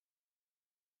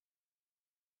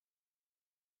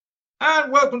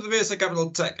And welcome to the VSA Capital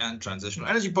Tech and Transitional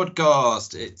Energy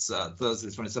Podcast. It's Thursday,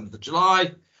 the 27th of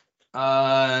July.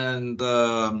 And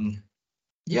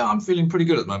yeah, I'm feeling pretty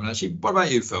good at the moment, actually. What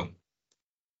about you, Phil?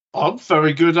 I'm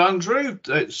very good, Andrew.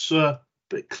 It's a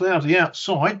bit cloudy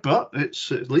outside, but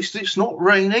at least it's not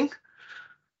raining.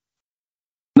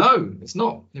 No, it's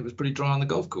not. It was pretty dry on the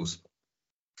golf course.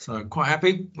 So quite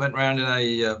happy. Went round in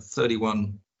a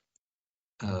 31...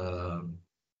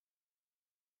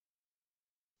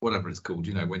 whatever it's called,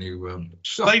 you know, when you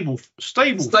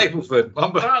Stableford.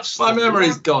 My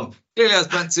memory's gone. Clearly, I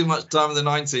spent too much time in the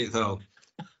 19th hole,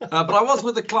 but I was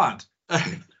with the client.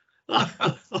 I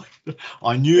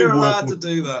knew you're allowed to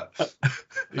do that.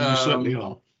 You certainly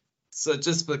are. So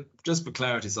just for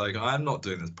clarity's sake, I am not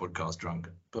doing this podcast drunk,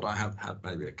 but I have had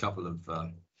maybe a couple of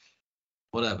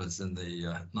whatever's in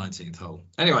the 19th hole.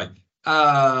 Anyway,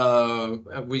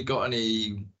 have we got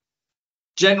any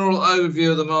general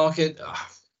overview of the market?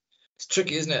 It's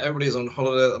tricky, isn't it? Everybody's on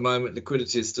holiday at the moment.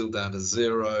 Liquidity is still down to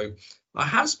zero. I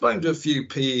have spoken to a few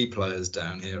PE players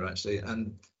down here, actually,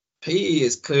 and PE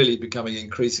is clearly becoming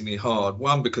increasingly hard.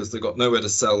 One, because they've got nowhere to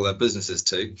sell their businesses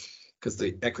to, because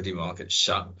the equity market's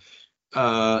shut.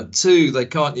 Two, they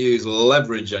can't use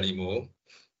leverage anymore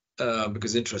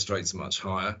because interest rates are much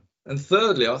higher. And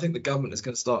thirdly, I think the government is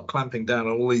going to start clamping down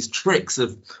on all these tricks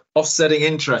of offsetting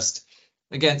interest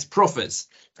against profits.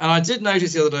 And I did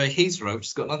notice the other day, Heathrow, which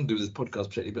has got nothing to do with this podcast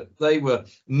particularly, but they were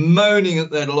moaning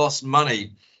that they'd lost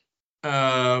money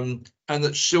and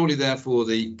that surely, therefore,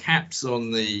 the caps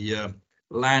on the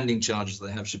landing charges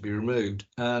they have should be removed.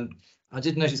 And I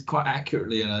did notice quite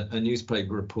accurately in a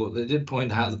newspaper report, they did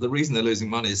point out that the reason they're losing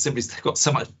money is simply they've got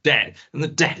so much debt, and the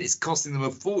debt is costing them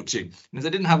a fortune. And if they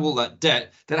didn't have all that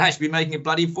debt, they'd actually be making a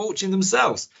bloody fortune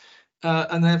themselves.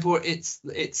 And therefore, it's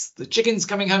the chickens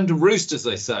coming home to roost, as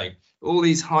they say. All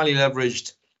these highly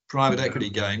leveraged private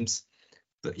equity games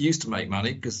that used to make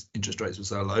money because interest rates were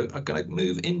so low are going to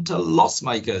move into loss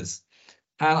makers.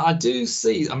 And I do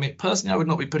see, I mean, personally, I would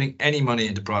not be putting any money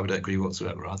into private equity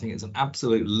whatsoever. I think it's an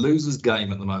absolute loser's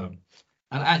game at the moment.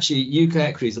 And actually, UK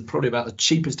equities are probably about the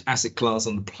cheapest asset class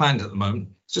on the planet at the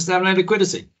moment. It's just they have no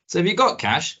liquidity. So if you've got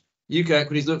cash, UK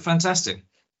equities look fantastic.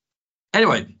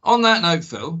 Anyway, on that note,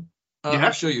 Phil,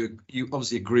 I'm sure you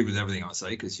obviously agree with everything I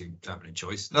say because you don't have any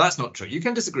choice. No, that's not true. You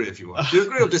can disagree if you want. Do you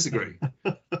agree or disagree?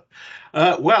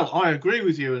 Well, I agree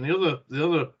with you. And the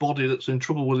other body that's in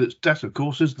trouble with its debt, of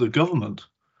course, is the government.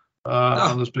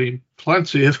 And there's been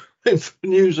plenty of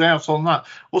news out on that.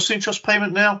 What's the interest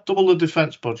payment now? Double the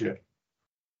defence budget.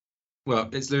 Well,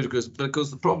 it's ludicrous. But of course,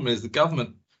 the problem is the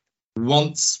government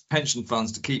wants pension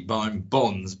funds to keep buying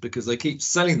bonds because they keep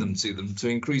selling them to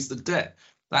increase the debt.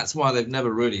 That's why they've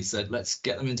never really said, let's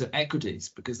get them into equities,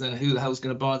 because then who the hell's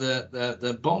going to buy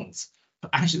their bonds?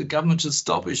 But actually, the government should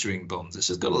stop issuing bonds. It's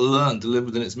just got to learn to live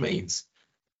within its means.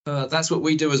 That's what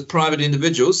we do as private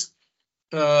individuals.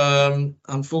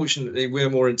 Unfortunately, we're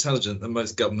more intelligent than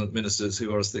most government ministers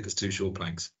who are as thick as two short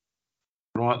planks.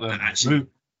 Right then. And actually,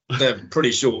 they're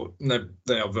pretty short.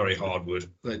 They are very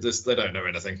hardwood. They don't know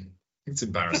anything. It's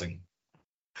embarrassing.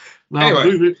 Now,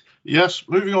 anyway.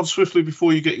 Moving on swiftly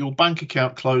before you get your bank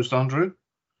account closed, Andrew.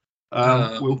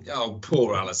 Oh,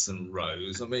 poor Alison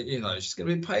Rose. I mean, you know, she's going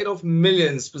to be paid off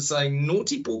millions for saying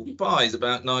naughty porky pies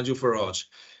about Nigel Farage.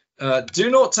 Do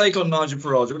not take on Nigel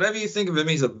Farage. Whatever you think of him,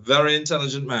 he's a very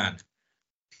intelligent man.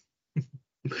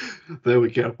 There we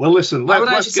go. Well, listen. I would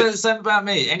actually say the same about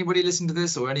me. Anybody listening to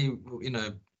this, or any,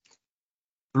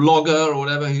 blogger or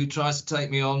whatever who tries to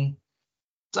take me on,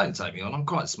 don't take me on. I'm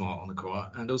quite smart on the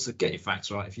quiet. And also get your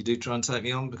facts right if you do try and take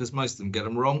me on, because most of them get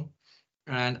them wrong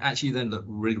and actually then look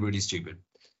really, really stupid.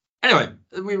 Anyway,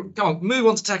 move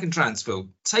on to tech and trans, Phil.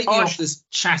 Take me off this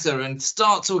chatter and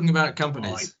start talking about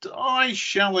companies. I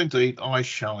shall indeed.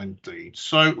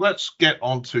 So let's get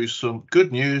on to some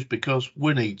good news, because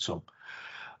we need some.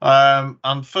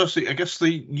 And firstly, I guess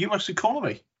the US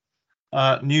economy.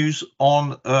 News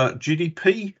on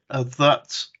GDP,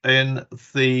 that in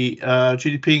the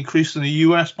GDP increased in the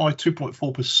US by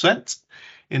 2.4%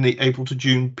 in the April to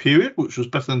June period, which was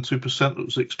better than 2% that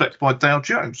was expected by Dow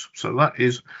Jones. So that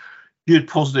is good,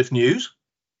 positive news.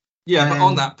 Yeah, but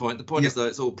on that point, the point is, though,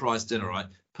 it's all priced in, all right.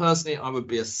 Personally, I would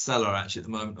be a seller, actually, at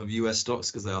the moment of US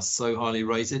stocks because they are so highly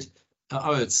rated. I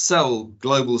would sell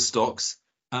global stocks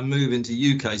and move into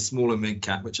UK small and mid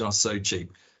cap, which are so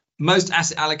cheap. Most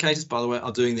asset allocators, by the way,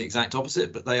 are doing the exact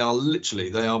opposite, but they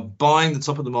are buying the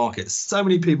top of the market. So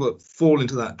many people fall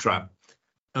into that trap.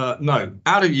 No,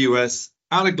 out of US,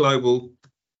 out of global,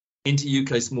 into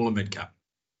UK small and mid cap.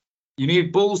 You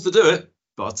need balls to do it,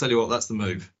 but I'll tell you what, that's the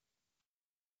move.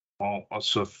 Well,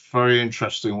 that's a very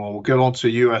interesting one. We'll get on to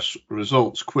US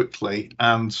results quickly,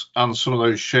 and some of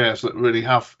those shares that really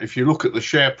have. If you look at the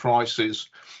share prices,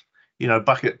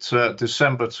 back at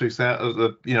December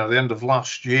 2000, the end of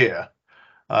last year,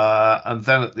 and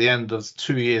then at the end of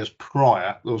 2 years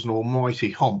prior, there was an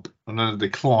almighty hump and then a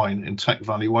decline in tech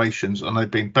valuations, and they've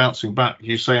been bouncing back,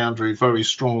 you say, Andrew, very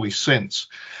strongly since.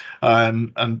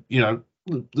 And the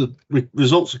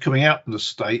results are coming out in the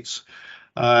States,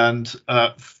 and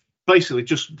basically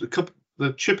just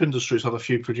the chip industries had a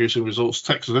few producing results.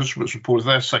 Texas Instruments reported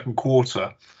their second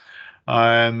quarter,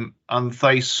 and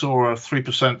they saw a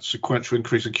 3% sequential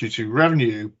increase in Q2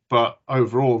 revenue, but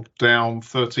overall down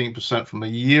 13% from a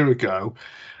year ago.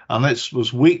 And this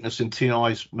was weakness in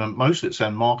TI's, most of its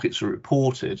end markets are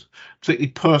reported,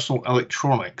 particularly personal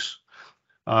electronics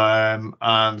and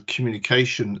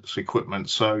communications equipment.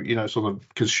 So, sort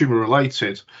of consumer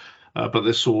related, but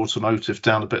this saw automotive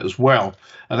down a bit as well.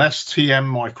 And STM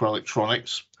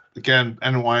Microelectronics, again,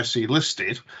 NYSE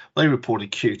listed, they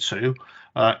reported Q2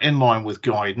 in line with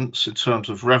guidance in terms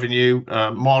of revenue.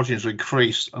 Margins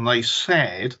increased, and they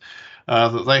said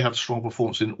that they had strong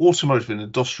performance in automotive and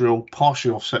industrial,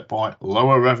 partially offset by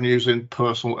lower revenues in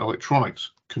personal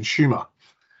electronics, consumer.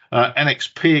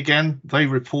 NXP, again, they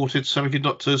reported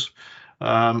semiconductors,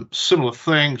 similar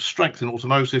thing, strength in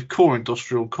automotive, core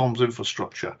industrial, comms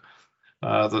infrastructure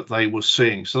that they were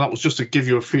seeing. So that was just to give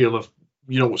you a feel of,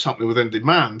 what's happening within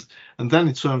demand. And then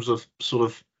in terms of sort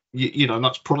of, and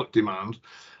that's product demand,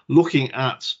 looking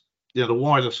at the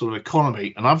wider sort of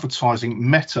economy and advertising.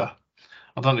 Meta,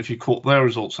 I don't know if you caught their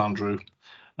results, Andrew,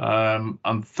 and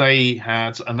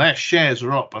their shares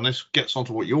are up, and this gets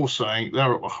onto what you're saying,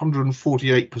 they're up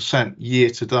 148% year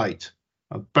to date.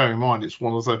 And bear in mind, it's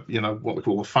one of the, what we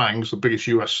call the FANGs, the biggest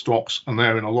US stocks, and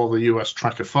they're in a lot of the US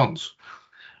tracker funds.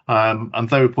 And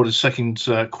they reported second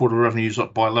quarter revenues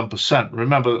up by 11%.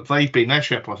 Remember that their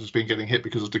share price has been getting hit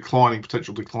because of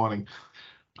potential declining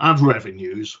ad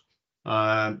revenues,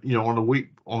 on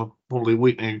a probably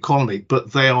weakening economy.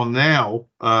 But they are now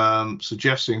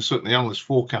suggesting, certainly analysts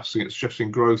forecasting, it's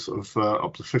suggesting growth of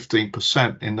up to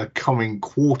 15% in the coming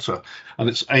quarter. And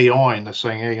it's AI, and they're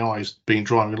saying AI has been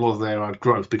driving a lot of their ad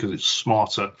growth because it's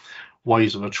smarter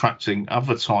ways of attracting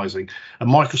advertising. And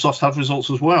Microsoft had results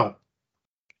as well.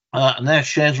 And their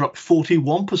shares are up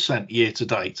 41% year to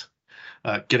date.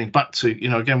 Getting back to,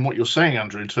 again, what you're saying,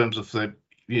 Andrew, in terms of the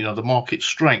market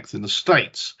strength in the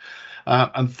States.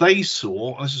 And they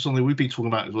saw, and this is something we've been talking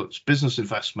about, it's business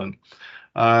investment.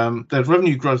 Their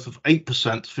revenue growth of 8%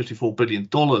 to $54 billion.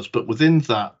 But within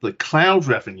that, the cloud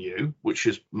revenue, which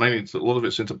is mainly a lot of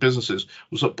it's into businesses,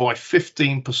 was up by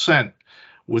 15%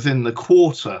 within the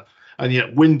quarter. And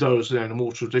yet Windows, in a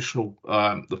more traditional,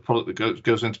 the product that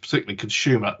goes into particularly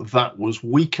consumer, that was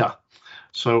weaker.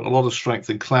 So a lot of strength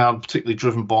in cloud, particularly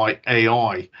driven by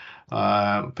AI.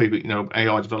 People,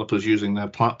 AI developers using their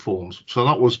platforms. So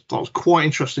that was quite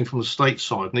interesting from the state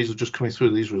side. And these are just coming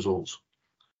through these results.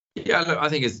 Yeah, look, I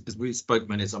think as we spoke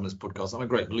many times on this podcast, I'm a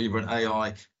great believer in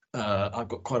AI. I've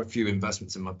got quite a few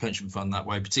investments in my pension fund that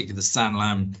way, particularly the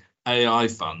Sanlam AI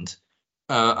fund.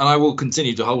 And I will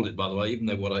continue to hold it, by the way, even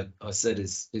though what I said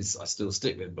is I still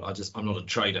stick with it, but I'm not a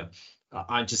trader.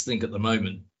 I just think at the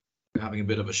moment we're having a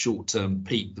bit of a short-term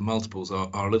peak. The multiples are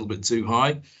a little bit too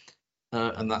high,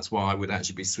 and that's why I would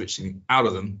actually be switching out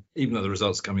of them, even though the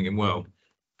results are coming in well,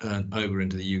 and over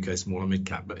into the UK small and mid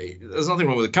cap. But there's nothing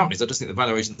wrong with the companies. I just think the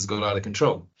valuation has got out of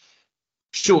control.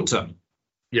 Short term.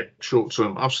 Yeah, short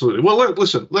term, absolutely. Well,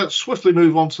 listen, let's swiftly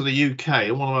move on to the UK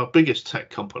and one of our biggest tech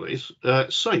companies,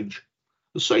 Sage.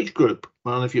 The Sage Group.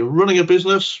 And if you're running a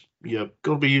business, you're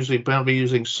bound to be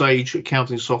using Sage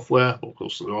accounting software. Of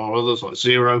course, there are others like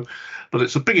Xero, but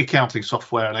it's a big accounting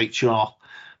software and HR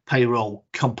payroll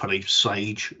company,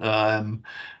 Sage. And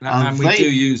we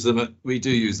do use them at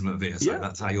VSA. Yeah.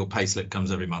 That's how your payslip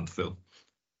comes every month, Phil.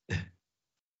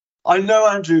 I know,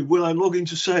 Andrew. When I log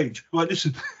into Sage, right?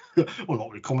 Listen. Well, not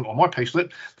really comment on my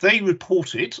payslip. They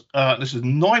reported, this is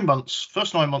 9 months,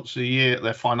 first 9 months of the year,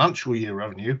 their financial year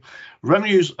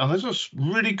revenues, and there's a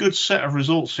really good set of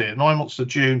results here. 9 months to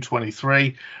June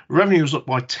 23, revenue was up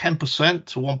by 10%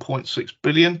 to 1.6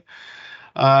 billion.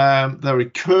 Their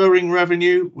recurring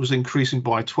revenue was increasing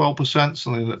by 12%,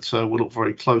 something that we'll look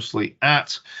very closely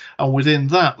at. And within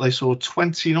that, they saw a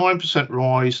 29%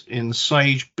 rise in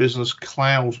Sage Business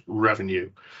Cloud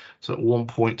revenue. So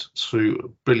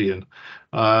 1.2 billion.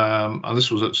 And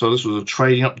this was a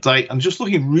trading update. And just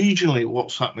looking regionally at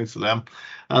what's happening to them,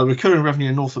 recurring revenue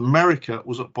in North America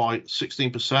was up by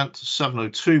 16% to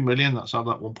 702 million. That's out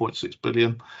of that 1.6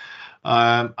 billion.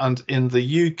 And in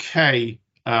the UK,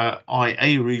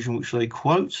 IA region, which they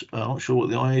quote. I'm not sure what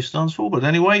the IA stands for, but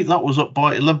anyway, that was up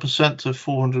by 11% to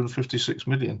 456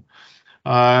 million.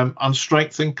 And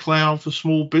strength in cloud for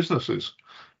small businesses.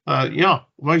 Yeah,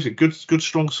 amazing. Good,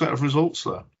 strong set of results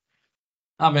there.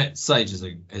 I mean, Sage is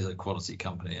a quality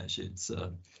company, actually. It's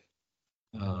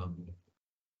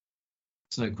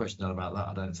no question about that,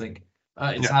 I don't think.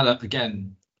 It's had,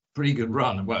 again, pretty good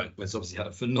run. Well, it's obviously had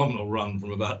a phenomenal run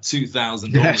from about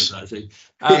 2000 onwards, actually.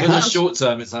 In the short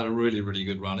term, it's had a really, really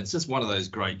good run. It's just one of those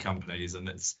great companies, and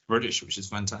it's British, which is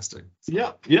fantastic.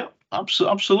 Yeah,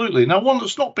 absolutely. Now, one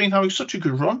that's not been having such a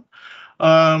good run,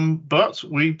 but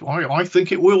I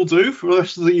think it will do for the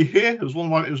rest of the year. It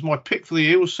was my pick for the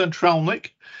year was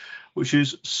Centralnic, which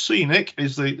is CNIC,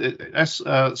 is the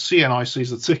CNIC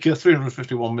is the ticker,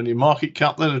 351 million market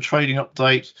cap. Then a trading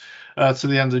update to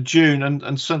the end of June,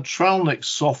 and Centralnic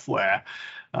software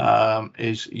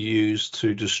is used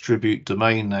to distribute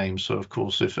domain names. So, of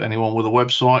course, if anyone with a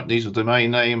website needs a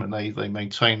domain name and they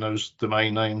maintain those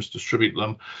domain names, distribute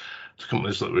them to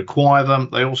companies that require them.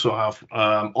 They also have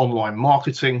online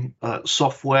marketing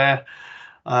software.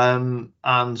 And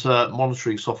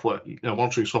monitoring software,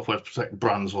 monitoring software to protect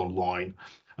brands online,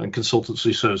 and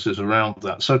consultancy services around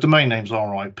that. So domain names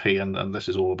are IP, and this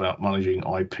is all about managing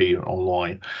IP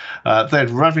online. They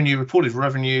had reported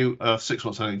revenue 6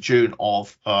 months ending June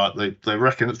of they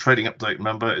reckon the trading update,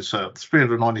 remember, it's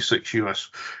 $396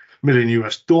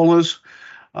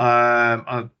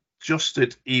 million.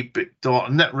 Adjusted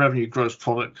EBITDA, net revenue gross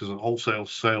profit, because of wholesale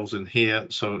sales in here.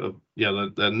 So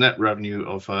the net revenue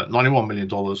of $91 million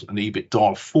and EBITDA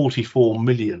of $44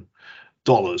 million.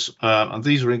 And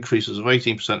these are increases of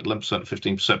 18%, 11%,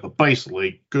 15%, but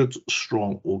basically good,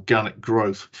 strong organic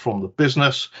growth from the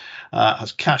business.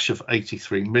 Has cash of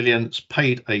 83 million. It's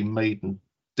paid a maiden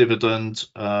dividend,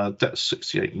 debt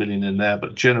 68 million in there,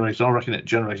 but I reckon it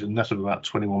generated a net of about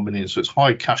 21 million. So it's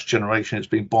high cash generation. It's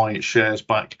been buying its shares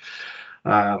back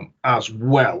as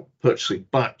well, purchasing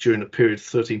back during the period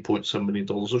 $13.7 million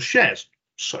of shares.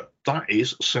 So that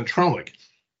is Centralnic.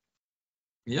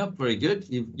 Yeah, very good.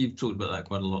 You've talked about that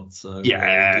quite a lot, so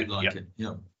yeah, I do like it.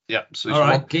 Yeah. So all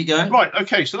right, keep going. Right,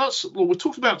 okay. So we're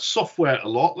talking about software a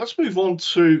lot. Let's move on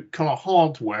to kind of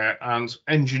hardware and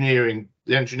engineering.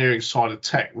 The engineering side of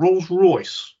tech.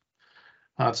 Rolls-Royce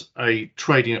had a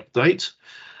trading update,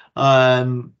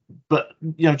 but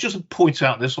just to point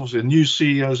out this, obviously a new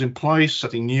CEO is in place,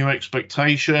 setting new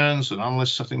expectations, and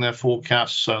analysts setting their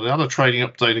forecasts. So they had a trading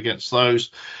update against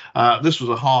those. This was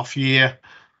a half year.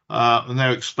 And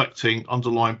they're expecting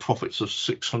underlying profits of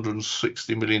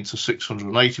 660 million to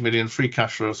 680 million, free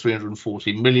cash flow of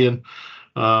 340 million,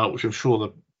 which I'm sure the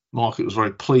market was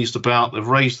very pleased about. They've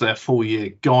raised their full-year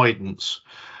guidance,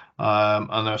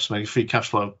 and they're estimating free cash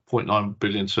flow of 0.9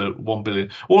 billion to 1 billion.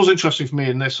 What was interesting for me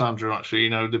in this, Andrew, actually,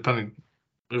 depending,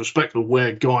 irrespective of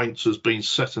where guidance has been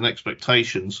set and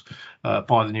expectations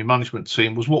by the new management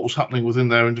team, was what was happening within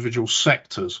their individual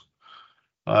sectors.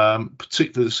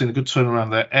 Particularly, they've seen a good turnaround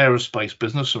in their aerospace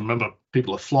business. And remember,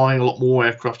 people are flying a lot more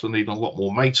aircraft and needing a lot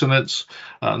more maintenance.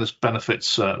 And this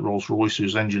benefits Rolls-Royce,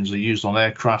 whose engines are used on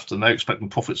aircraft. And they're expecting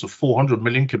profits of 400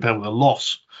 million compared with a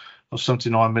loss of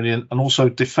 79 million. And also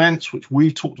defence, which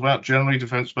we talked about generally,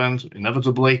 defence spend,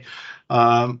 inevitably.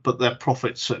 But their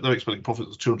profits, they're expecting profits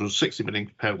of 260 million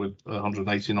compared with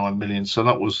 189 million. So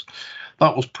that was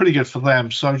pretty good for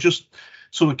them. So just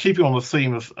sort of keeping on the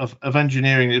theme of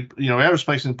engineering,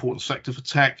 aerospace is an important sector for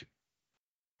tech,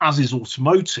 as is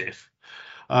automotive.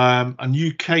 And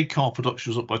UK car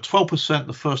production was up by 12%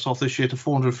 the first half this year to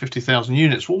 450,000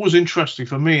 units. What was interesting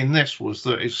for me in this was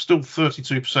that it's still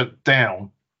 32%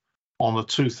 down on the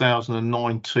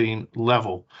 2019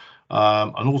 level.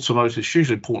 And automotive is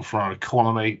hugely important for our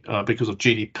economy because of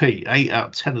GDP. 8 out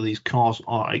of 10 of these cars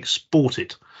are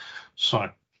exported.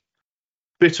 So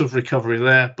bit of recovery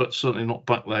there, but certainly not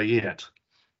back there yet.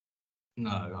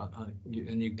 No, I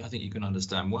think you can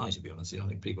understand why, to be honest. I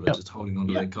think people are just holding on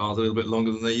to their cars a little bit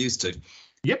longer than they used to.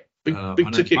 Yep,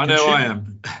 big ticket. I know I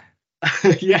am.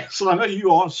 Yes, I know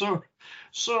you are. So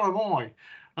am I.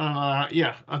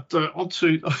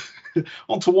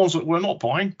 Onto ones that we're not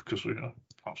buying because we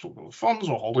perhaps not got the funds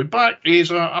or holding back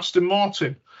is Aston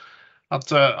Martin.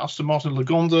 At Aston Martin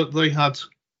Lagonda, they had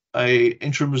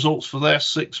interim results for their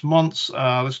 6 months.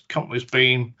 This company's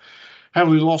been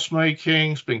heavily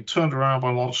loss-making. It's being turned around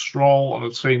by Lance Stroll and the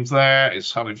team there.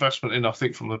 It's had investment in, I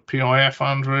think, from the PIF,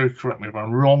 Andrew. Correct me if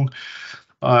I'm wrong.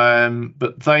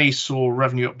 But they saw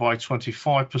revenue up by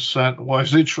 25%. What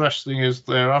is interesting is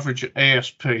their average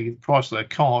ASP, the price of their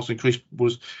cars,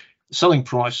 selling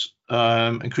price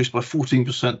increased by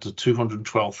 14% to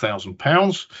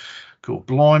 £212,000. Cool,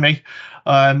 blimey.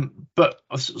 But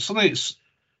something that's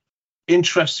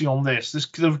interesting on this,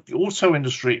 the auto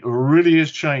industry really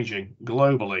is changing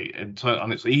globally, and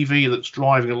it's EV that's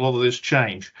driving a lot of this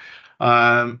change.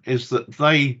 Is that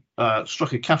they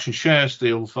struck a cash and shares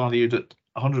deal valued at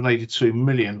 182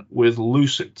 million with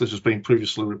Lucid. This has been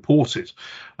previously reported.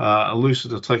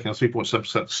 Lucid are taking a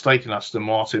 3.7% stake in Aston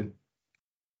Martin,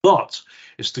 but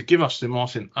it's to give Aston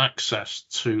Martin access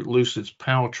to Lucid's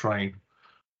powertrain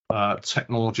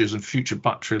technologies and future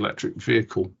battery electric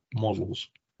vehicle models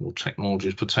or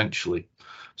technologies potentially.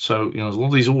 So, a lot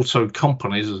of these auto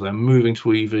companies, as they're moving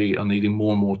to EV, are needing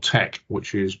more and more tech,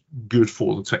 which is good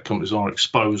for the tech companies are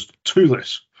exposed to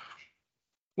this.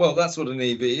 Well, that's what an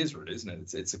EV is, really, isn't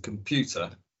it? It's a computer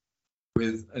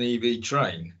with an EV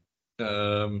train.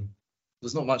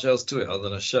 There's not much else to it other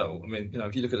than a shell. I mean,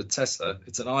 if you look at a Tesla,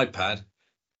 it's an iPad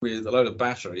with a load of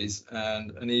batteries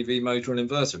and an EV motor and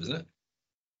inverter, isn't it?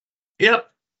 Yep.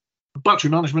 Battery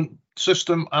management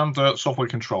system and software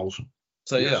controls.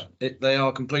 So yes. They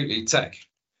are completely tech.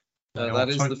 That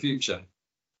is the future.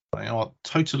 They are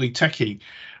totally techie.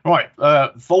 Right,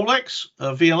 Volex,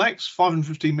 VLX,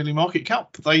 515 million market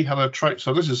cap. They had a trade.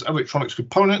 So this is electronics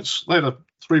components. They had a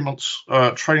 3 months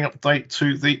trading update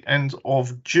to the end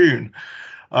of June,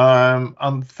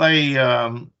 and they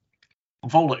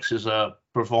Volex is a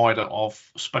provider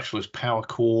of specialist power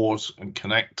cords and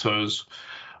connectors.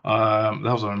 They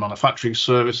have their own manufacturing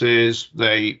services.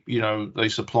 They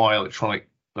supply electronic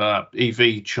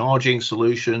EV charging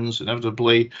solutions,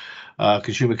 inevitably,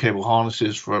 consumer cable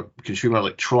harnesses for consumer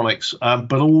electronics,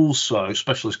 but also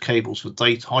specialist cables for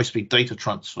high-speed data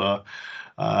transfer,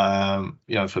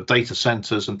 for data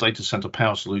centers and data center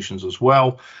power solutions as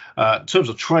well. In terms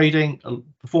of trading,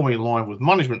 performing in line with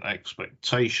management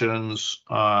expectations,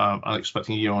 and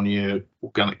expecting year-on-year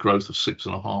organic growth of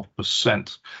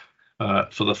 6.5%.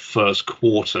 For the first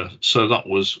quarter. So that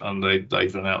was, and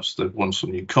they've announced they've won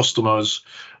some new customers,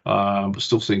 but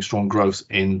still seeing strong growth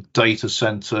in data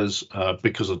centers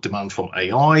because of demand from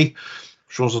AI,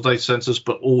 strong data centers,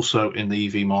 but also in the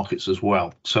EV markets as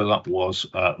well. So that was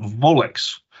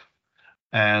Volex.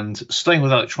 And staying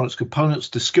with electronics components,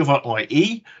 Discover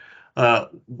IE,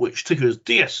 which ticker is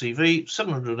DSCV,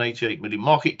 788 million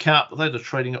market cap. They had a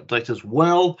trading update as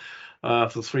well.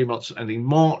 For the 3 months ending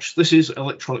March. This is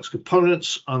electronics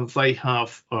components, and they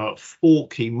have 4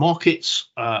 key markets,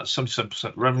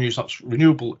 77% revenues. That's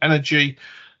renewable energy,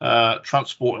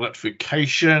 transport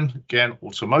electrification, again,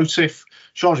 automotive,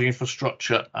 charging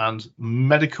infrastructure, and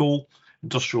medical,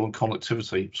 industrial, and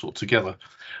connectivity sort of together.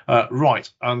 Right,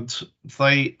 and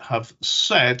they have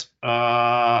said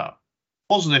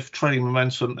positive trading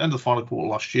momentum end of the final quarter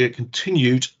last year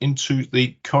continued into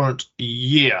the current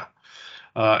year.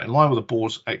 In line with the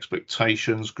board's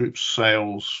expectations, group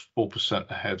sales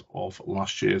 4% ahead of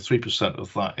last year. 3%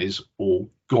 of that is all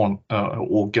gone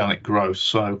organic growth.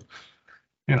 So,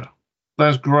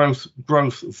 there's growth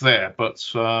there. But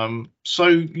it's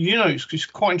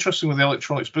quite interesting with the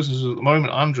electronics businesses at the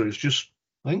moment, Andrew.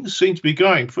 I think they seem to be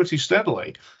going pretty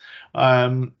steadily.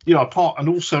 And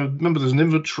also remember there's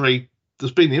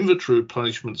been the inventory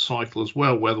replenishment cycle as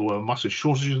well, where there were massive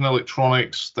shortages in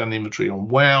electronics, then the inventory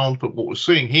unwound. But what we're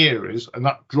seeing here is, and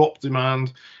that drop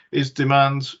demand is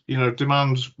demand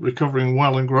recovering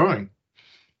well and growing.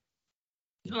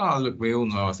 Look, we all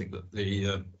know, I think,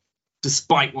 that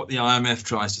despite what the IMF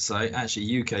tries to say,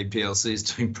 actually UK PLC is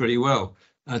doing pretty well,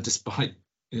 despite,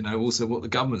 also what the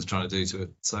government's trying to do to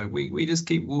it. So we just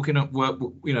keep walking up,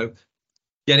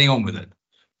 getting on with it.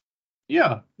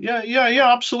 Yeah,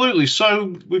 absolutely.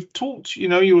 So we've talked,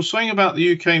 you were saying about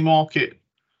the UK market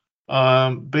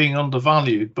being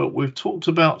undervalued, but we've talked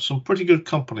about some pretty good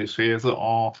companies here that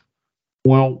are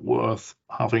well worth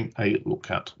having a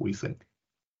look at, we think.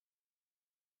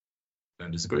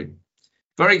 Don't disagree.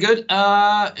 Very good.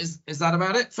 Is that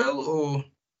about it, Phil? Or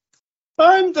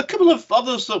a couple of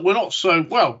others that were not so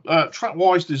well.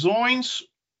 Trackwise Designs.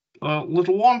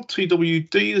 Little one,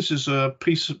 TWD. This is a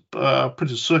piece of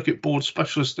printed circuit board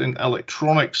specialist in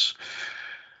electronics.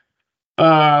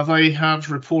 They had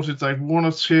reported they'd won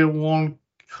a tier 1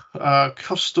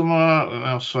 customer. They're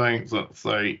now saying that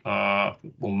they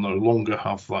will no longer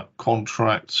have that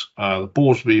contract. The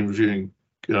board's been reviewing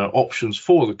options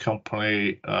for the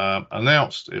company.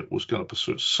 Announced it was going to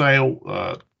pursue a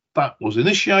sale. That was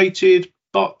initiated,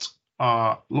 but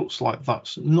looks like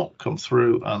that's not come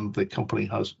through, and the company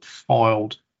has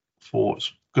filed for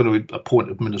it's going to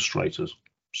appoint administrators.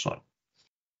 So,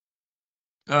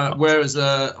 whereas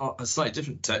a slightly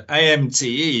different tech,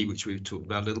 AMTE, which we've talked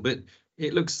about a little bit,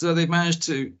 it looks as though they've managed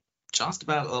to just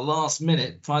about at the last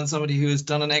minute, find somebody who has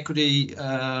done an equity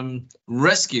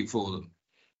rescue for them.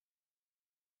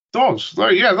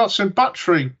 Yeah, that's in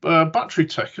battery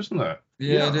tech, isn't it?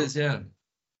 Yeah, it is. Yeah.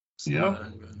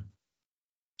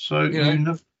 So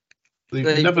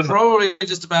they never probably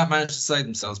just about managed to save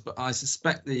themselves, but I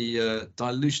suspect the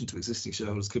dilution to existing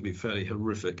shareholders could be fairly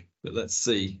horrific. But let's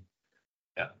see.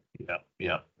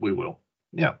 Yeah, we will.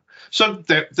 Yeah. So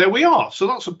there we are. So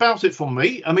that's about it for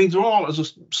me. I mean, there are, as I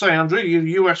say, Andrew,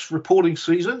 US reporting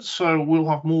season, so we'll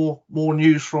have more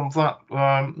news from that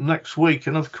next week,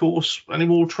 and of course, any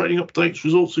more trading updates,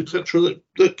 results, etc.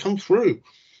 that come through.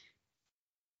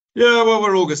 Yeah, well,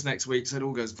 we're August next week, so it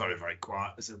all goes very, very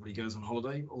quiet as everybody goes on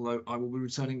holiday, although I will be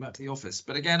returning back to the office.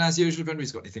 But again, as usual, if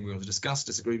anybody's got anything we want to discuss,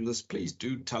 disagree with us, please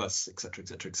do tell us, etc.,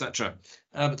 etc., etc.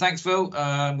 But thanks, Phil.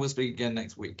 We'll speak again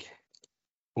next week.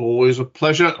 Always a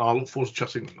pleasure. I look forward to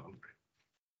chatting